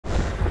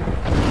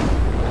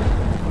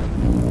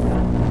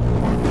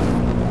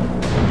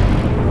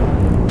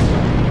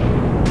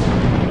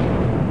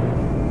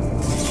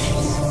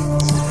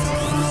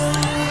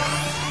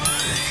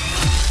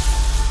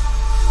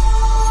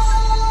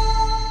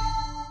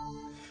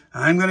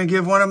I'm going to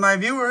give one of my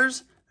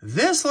viewers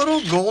this little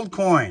gold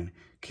coin.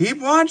 Keep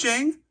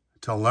watching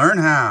to learn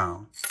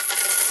how.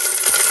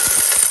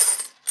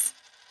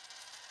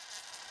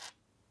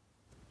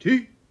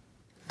 T.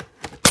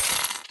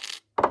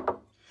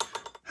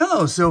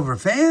 Hello, silver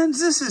fans.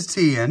 This is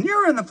T, and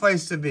you're in the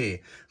place to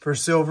be for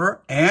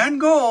silver and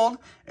gold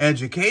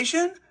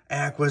education,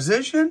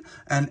 acquisition,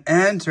 and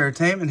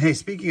entertainment. Hey,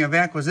 speaking of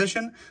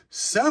acquisition,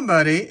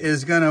 somebody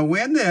is going to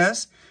win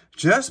this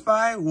just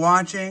by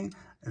watching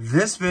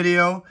this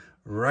video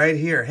right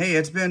here. Hey,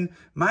 it's been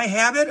my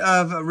habit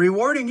of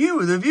rewarding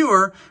you, the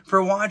viewer,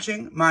 for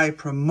watching my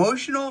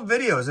promotional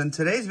videos. And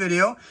today's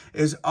video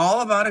is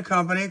all about a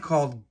company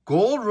called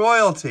Gold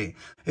Royalty.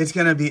 It's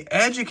going to be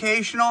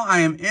educational.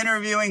 I am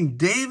interviewing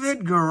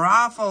David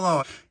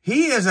Garofalo.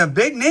 He is a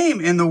big name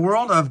in the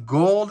world of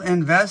gold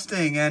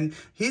investing, and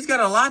he's got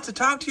a lot to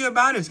talk to you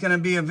about. It's going to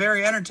be a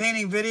very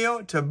entertaining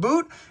video to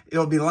boot.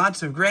 It'll be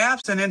lots of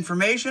graphs and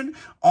information.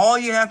 All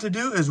you have to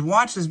do is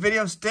watch this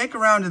video, stick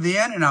around to the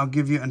end, and I'll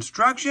give you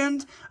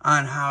instructions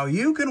on how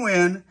you can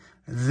win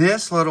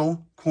this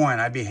little coin.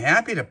 I'd be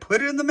happy to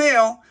put it in the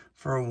mail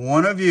for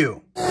one of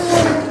you.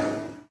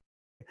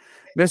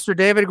 Mr.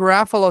 David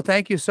Garofalo,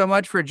 thank you so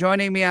much for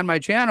joining me on my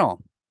channel.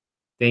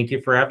 Thank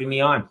you for having me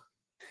on.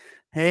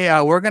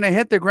 Hey, we're going to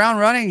hit the ground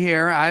running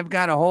here. I've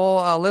got a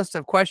whole list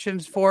of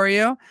questions for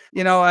you.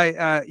 You know,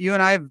 you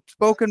and I have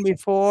spoken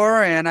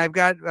before, and I've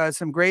got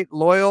some great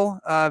loyal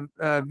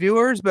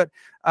viewers, but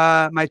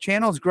my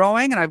channel's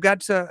growing, and I've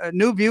got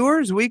new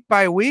viewers week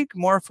by week.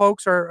 More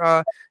folks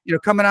are,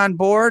 coming on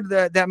board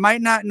that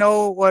might not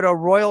know what a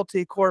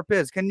royalty corp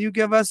is. Can you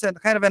give us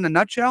kind of in a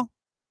nutshell?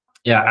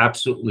 Yeah,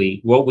 absolutely.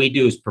 What we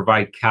do is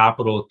provide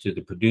capital to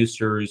the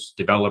producers,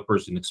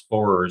 developers, and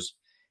explorers.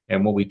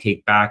 And what we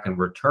take back in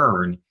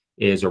return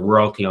is a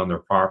royalty on their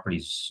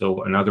properties.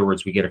 So in other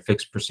words, we get a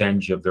fixed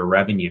percentage of their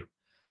revenue.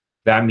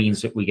 That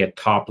means that we get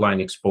top line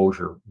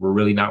exposure. We're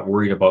really not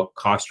worried about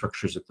cost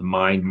structures at the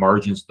mine,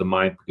 margins of the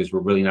mine, because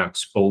we're really not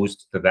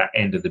exposed to that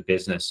end of the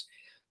business.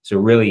 So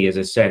really, as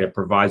I said, it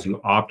provides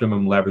you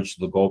optimum leverage to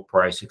the gold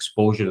price,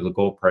 exposure to the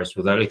gold price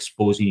without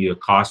exposing you to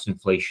cost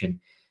inflation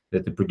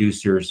that the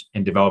producers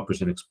and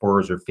developers and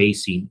explorers are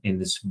facing in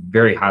this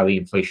very highly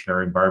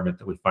inflationary environment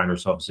that we find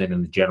ourselves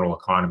in the general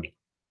economy.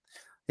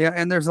 Yeah,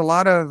 and there's a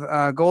lot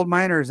of gold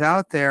miners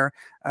out there.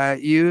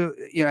 Having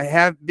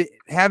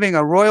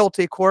a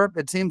royalty corp,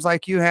 it seems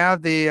like you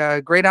have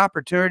the great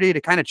opportunity to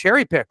kind of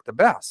cherry pick the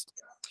best.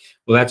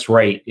 Well, that's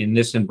right. In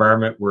this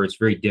environment where it's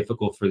very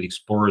difficult for the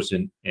explorers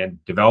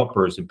and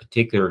developers in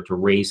particular to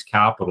raise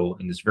capital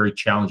in this very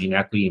challenging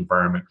equity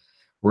environment,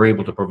 we're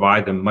able to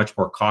provide them much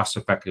more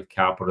cost-effective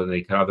capital than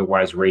they could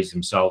otherwise raise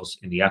themselves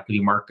in the equity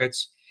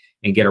markets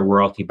and get a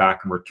royalty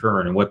back in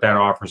return. And what that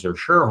offers our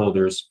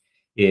shareholders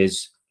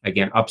is,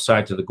 again,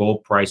 upside to the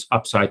gold price,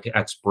 upside to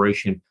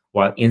exploration,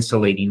 while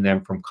insulating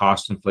them from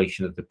cost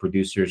inflation that the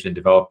producers and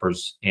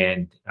developers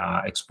and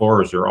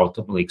explorers are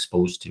ultimately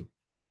exposed to.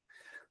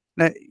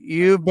 Now,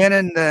 you've been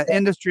in the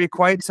industry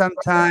quite some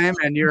time,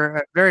 and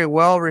you're very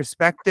well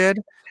respected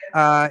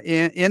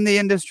in the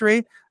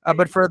industry.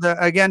 But for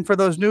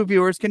those new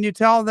viewers, can you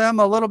tell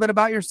them a little bit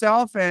about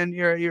yourself and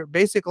your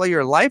basically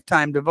your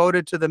lifetime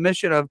devoted to the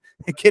mission of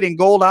getting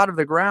gold out of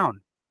the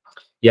ground?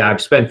 Yeah,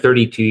 I've spent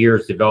 32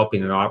 years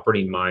developing and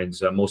operating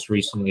mines. Most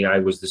recently, I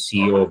was the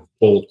CEO of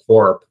Gold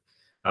Corp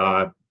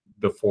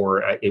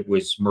before it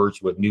was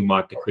merged with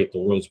Newmont to create the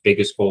world's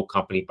biggest gold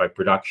company by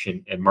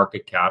production and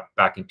market cap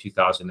back in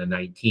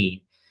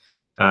 2019.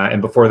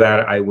 And before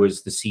that, I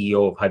was the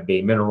CEO of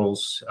Hudbay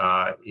Minerals,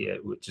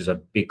 which is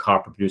a big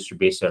copper producer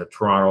based out of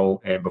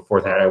Toronto. And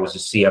before that, I was the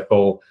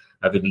CFO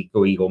of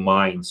Alico Eagle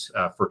Mines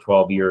for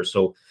 12 years.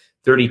 So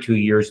 32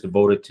 years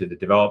devoted to the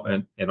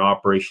development and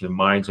operation of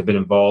mines. I've been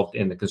involved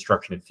in the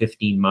construction of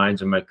 15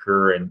 mines in my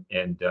career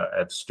and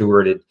I've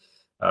stewarded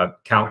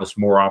countless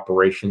more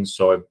operations.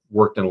 So I've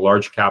worked in a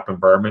large cap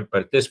environment.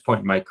 But at this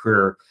point in my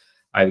career,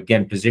 I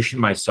again positioned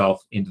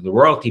myself into the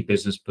royalty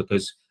business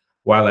because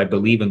while I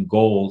believe in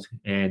gold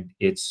and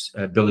its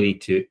ability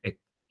to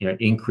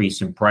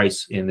increase in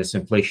price in this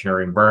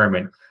inflationary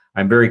environment,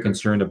 I'm very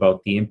concerned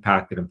about the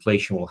impact that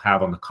inflation will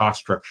have on the cost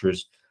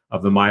structures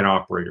of the mine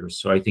operators.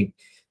 So I think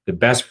the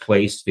best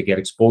place to get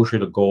exposure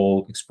to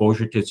gold,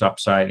 exposure to its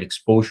upside,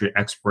 exposure to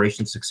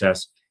exploration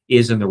success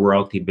is in the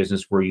royalty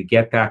business, where you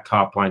get that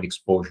top line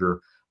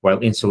exposure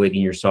while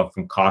insulating yourself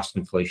from cost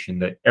inflation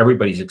that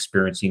everybody's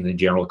experiencing in the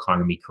general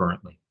economy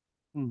currently.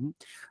 Mm-hmm.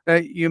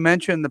 You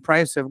mentioned the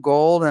price of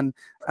gold, and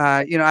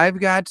I've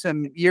got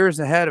some years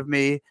ahead of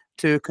me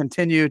to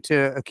continue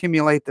to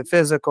accumulate the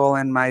physical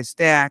in my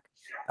stack,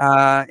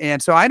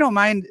 and so I don't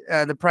mind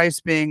the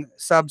price being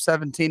sub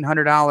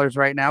 $1,700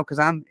 right now because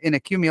I'm in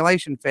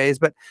accumulation phase.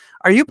 But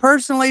are you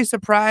personally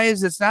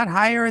surprised it's not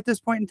higher at this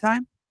point in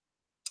time?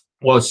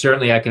 Well,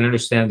 certainly I can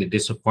understand the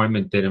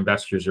disappointment that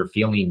investors are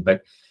feeling,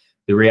 but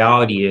the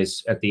reality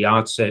is, at the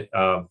outset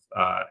of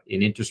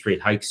an interest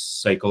rate hike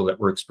cycle that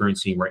we're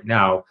experiencing right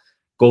now,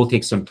 gold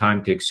takes some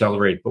time to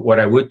accelerate. But what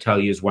I would tell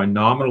you is, when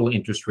nominal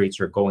interest rates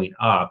are going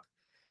up,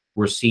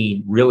 we're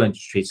seeing real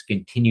interest rates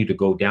continue to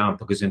go down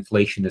because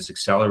inflation is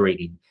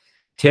accelerating.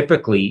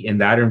 Typically, in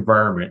that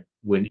environment,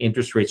 when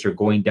interest rates are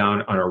going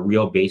down on a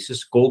real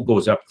basis, gold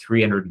goes up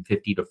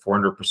 350 to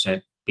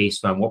 400%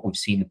 based on what we've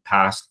seen in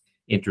past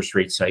interest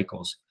rate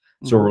cycles.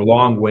 So we're a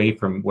long way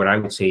from what I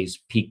would say is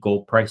peak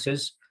gold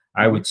prices.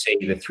 I would say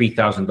the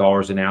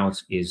 $3,000 an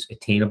ounce is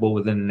attainable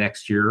within the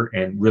next year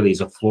and really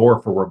is a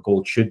floor for where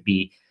gold should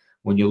be.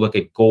 When you look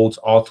at gold's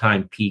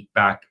all-time peak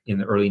back in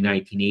the early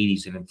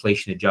 1980s and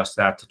inflation adjusts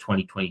that to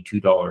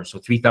 $2022. So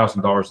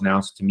 $3,000 an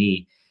ounce to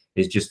me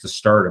is just the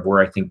start of where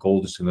I think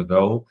gold is going to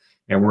go.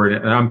 And we're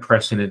in an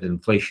unprecedented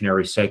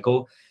inflationary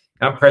cycle.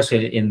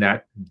 Unprecedented in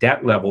that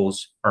debt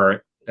levels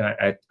are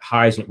at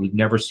highs that we've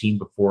never seen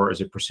before as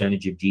a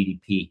percentage of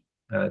GDP.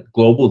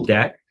 Global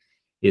debt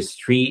is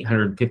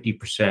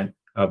 350%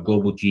 of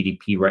global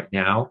GDP right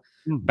now.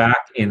 Back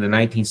in the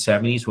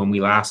 1970s, when we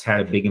last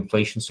had a big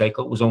inflation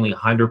cycle, it was only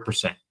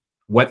 100%.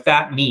 What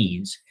that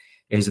means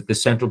is that the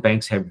central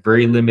banks have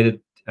very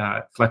limited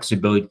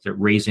flexibility to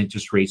raise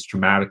interest rates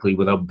dramatically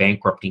without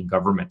bankrupting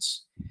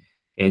governments.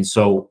 And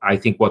so I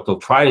think what they'll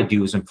try to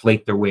do is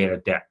inflate their way out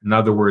of debt. In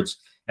other words,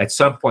 at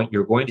some point,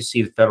 you're going to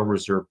see the Federal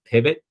Reserve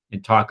pivot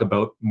and talk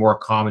about more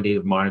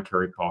accommodative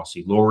monetary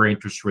policy, lower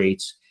interest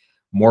rates,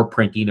 more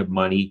printing of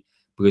money,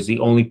 because the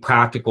only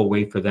practical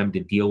way for them to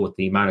deal with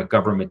the amount of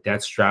government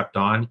debt strapped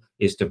on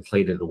is to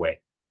inflate it away.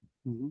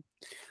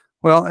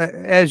 Well,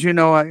 as you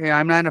know,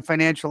 I'm not a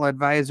financial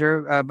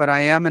advisor, but I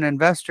am an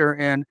investor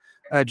in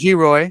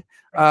GROY.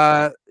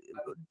 Tell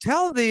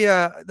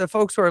the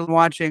folks who are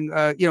watching,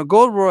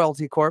 Gold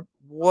Royalty Corp,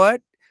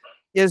 what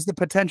is the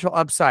potential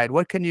upside?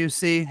 What can you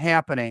see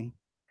happening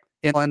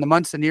in the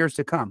months and years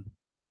to come?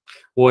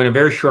 Well, in a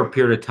very short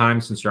period of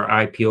time since our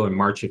IPO in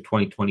March of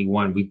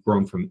 2021, we've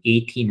grown from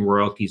 18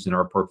 royalties in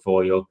our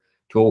portfolio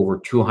to over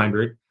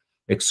 200,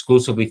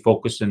 exclusively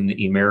focused in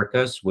the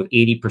Americas, with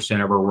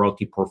 80% of our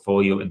royalty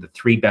portfolio in the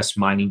three best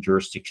mining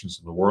jurisdictions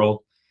in the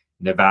world,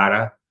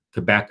 Nevada,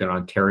 Quebec, and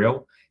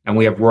Ontario. And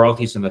we have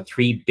royalties in the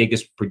three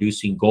biggest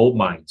producing gold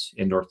mines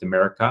in North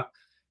America,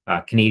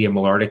 Canadian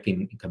Malartic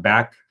in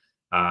Quebec,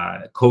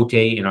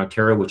 Côté in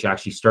Ontario, which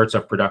actually starts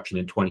up production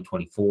in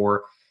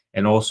 2024,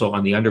 and also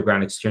on the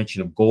underground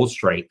extension of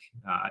Goldstrike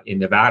in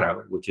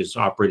Nevada, which is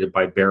operated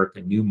by Barrick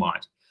and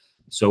Newmont.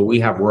 So we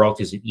have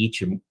royalties in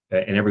each and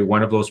every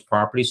one of those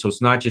properties. So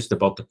it's not just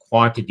about the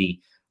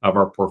quantity of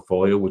our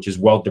portfolio, which is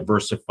well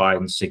diversified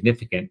and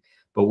significant,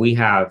 but we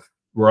have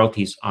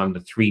royalties on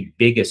the three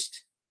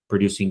biggest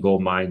producing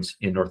gold mines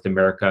in North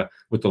America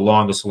with the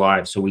longest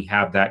lives. So we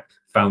have that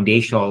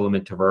foundational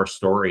element of our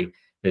story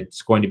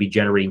that's going to be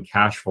generating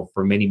cash flow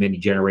for many, many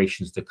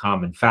generations to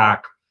come. In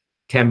fact,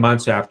 10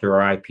 months after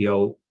our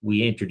IPO,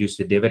 we introduced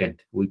a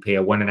dividend. We pay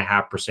a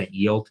 1.5%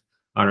 yield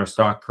on our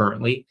stock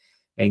currently.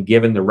 And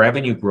given the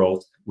revenue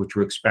growth, which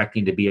we're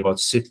expecting to be about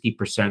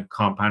 60%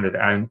 compounded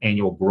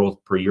annual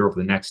growth per year over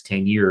the next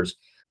 10 years.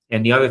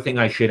 And the other thing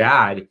I should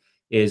add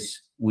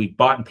is we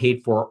bought and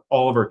paid for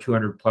all of our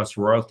 200 plus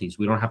royalties.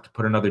 We don't have to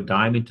put another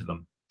dime into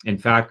them. In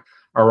fact,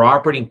 our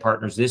operating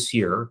partners this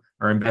year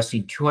are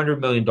investing $200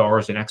 million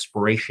in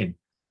exploration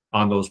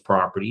on those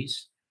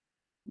properties,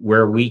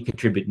 where we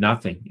contribute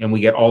nothing, and we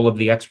get all of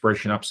the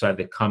exploration upside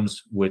that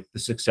comes with the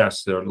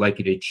success they're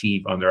likely to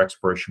achieve on their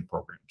exploration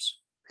programs.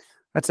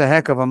 That's a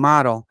heck of a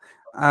model.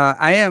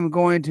 I am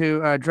going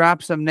to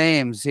drop some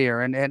names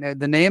here, and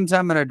the names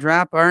I'm going to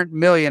drop aren't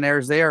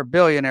millionaires; they are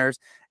billionaires.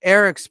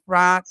 Eric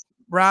Sprott,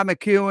 Rob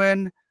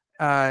McEwen,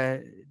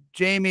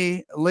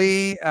 Jamie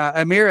Lee,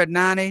 Amir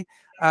Adnani.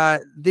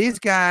 These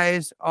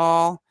guys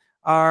all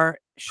are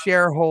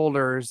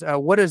shareholders.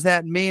 What does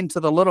that mean to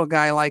the little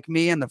guy like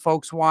me and the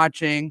folks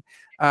watching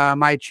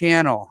my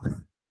channel?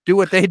 Do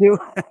what they do.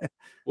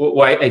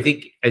 Well, I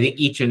think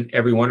each and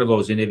every one of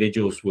those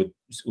individuals would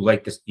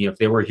like to, if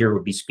they were here,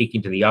 would be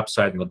speaking to the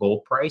upside in the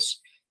gold price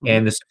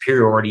and the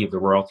superiority of the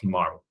royalty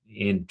model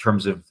in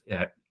terms of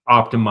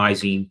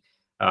optimizing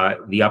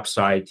the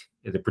upside,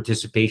 the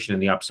participation in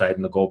the upside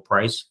in the gold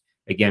price.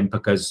 Again,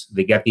 because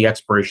they get the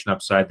exploration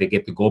upside, they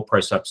get the gold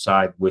price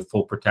upside with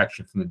full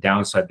protection from the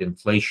downside that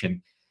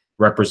inflation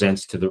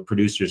represents to the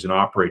producers and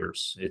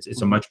operators.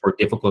 It's a much more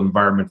difficult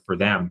environment for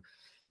them.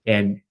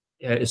 And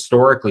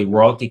historically,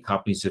 royalty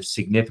companies have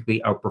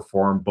significantly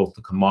outperformed both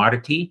the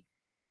commodity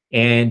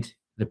and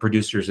the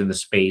producers in the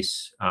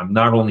space,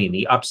 not only in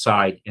the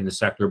upside in the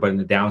sector, but in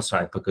the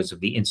downside because of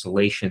the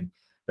insulation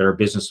that our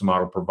business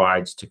model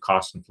provides to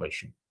cost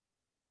inflation.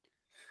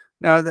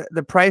 Now,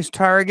 the price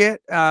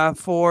target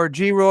for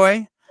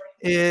GROY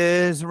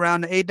is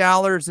around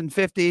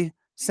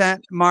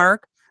 $8.50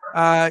 mark.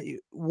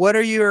 What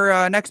are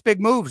your next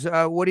big moves?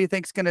 What do you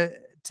think is going to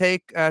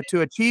take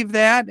to achieve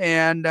that?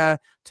 And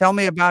tell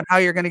me about how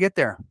you're going to get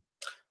there.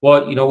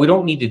 Well, we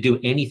don't need to do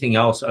anything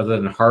else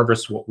other than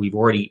harvest what we've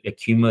already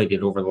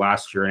accumulated over the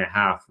last year and a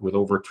half. With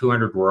over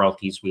 200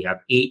 royalties, we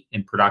have 8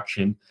 in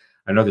production,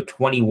 another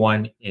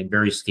 21 in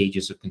various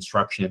stages of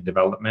construction and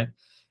development.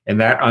 And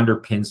that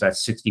underpins that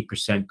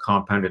 60%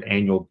 compounded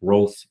annual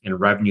growth in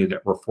revenue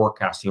that we're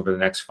forecasting over the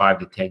next 5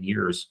 to 10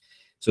 years.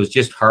 So it's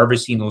just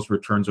harvesting those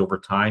returns over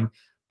time.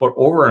 But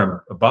over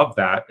and above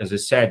that, as I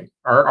said,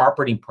 our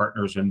operating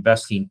partners are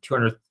investing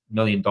 $200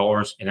 million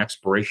in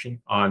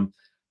exploration on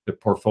the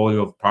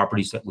portfolio of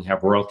properties that we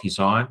have royalties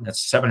on.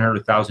 That's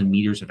 700,000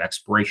 meters of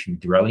exploration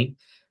drilling.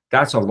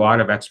 That's a lot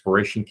of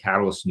exploration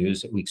catalyst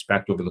news that we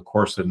expect over the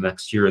course of the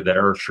next year that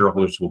our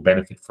shareholders will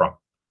benefit from.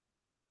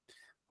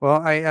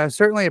 Well, I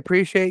certainly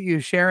appreciate you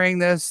sharing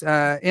this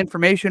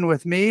information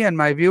with me and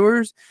my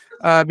viewers.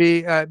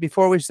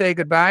 Before we say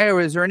goodbye, or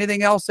is there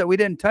anything else that we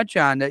didn't touch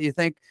on that you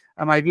think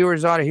my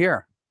viewers ought to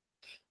hear?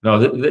 No,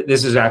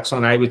 this is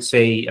excellent. I would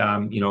say,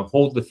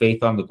 hold the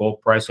faith on the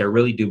gold price. I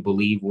really do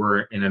believe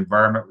we're in an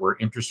environment where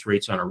interest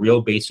rates on a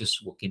real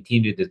basis will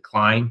continue to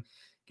decline,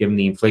 given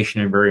the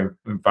inflationary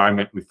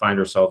environment we find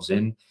ourselves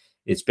in.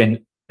 It's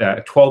been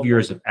 12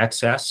 years of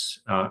excess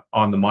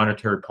on the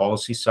monetary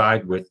policy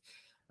side, with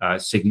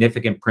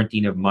significant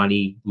printing of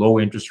money, low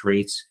interest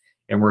rates,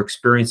 and we're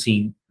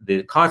experiencing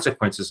the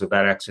consequences of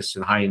that excess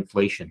and high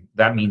inflation.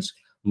 That means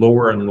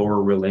lower and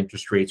lower real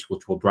interest rates,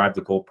 which will drive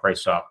the gold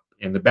price up.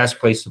 And the best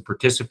place to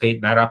participate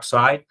in that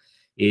upside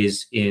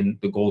is in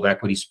the gold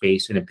equity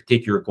space, and in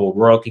particular, Gold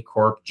Royalty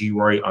Corp,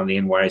 GROY on the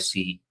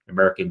NYSE,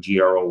 American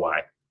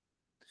GROY.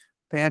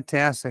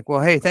 Fantastic.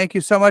 Well, hey, thank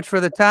you so much for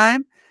the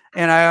time,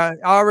 and I'm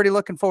already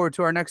looking forward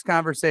to our next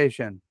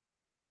conversation.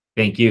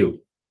 Thank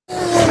you.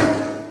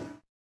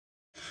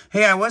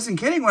 Hey, I wasn't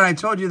kidding when I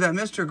told you that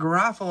Mr.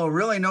 Garofalo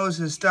really knows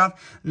his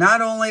stuff, not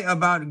only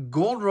about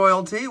gold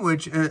royalty,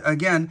 which,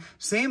 again,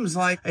 seems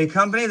like a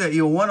company that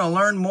you'll want to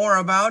learn more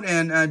about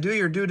and do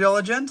your due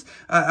diligence.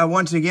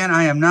 Once again,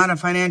 I am not a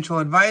financial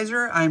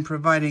advisor. I'm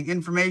providing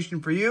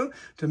information for you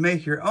to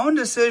make your own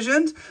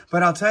decisions.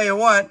 But I'll tell you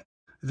what,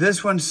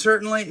 this one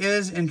certainly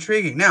is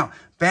intriguing. Now,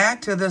 back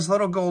to this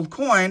little gold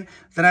coin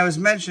that I was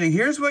mentioning.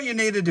 Here's what you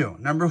need to do.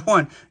 Number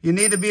one, you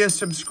need to be a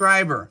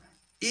subscriber.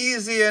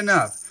 Easy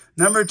enough.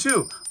 Number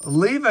two,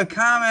 leave a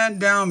comment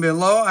down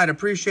below. I'd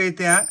appreciate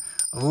that.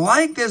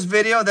 Like this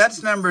video.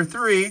 That's number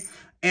three.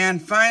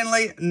 And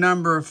finally,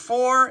 number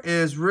four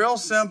is real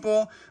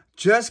simple.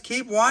 Just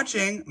keep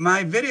watching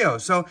my video.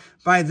 So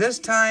by this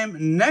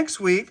time next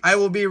week, I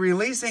will be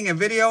releasing a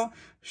video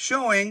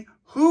showing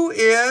who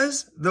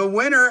is the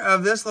winner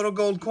of this little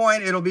gold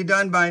coin. It'll be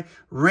done by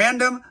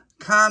random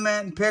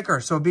comment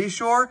picker. So be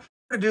sure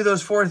to do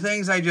those four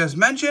things I just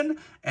mentioned,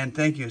 and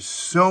thank you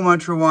so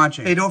much for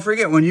watching. Hey, don't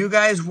forget, when you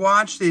guys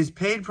watch these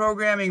paid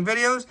programming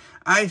videos,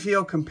 I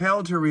feel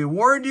compelled to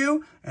reward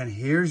you, and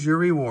here's your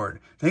reward.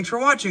 Thanks for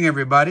watching,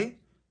 everybody.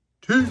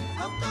 Peace.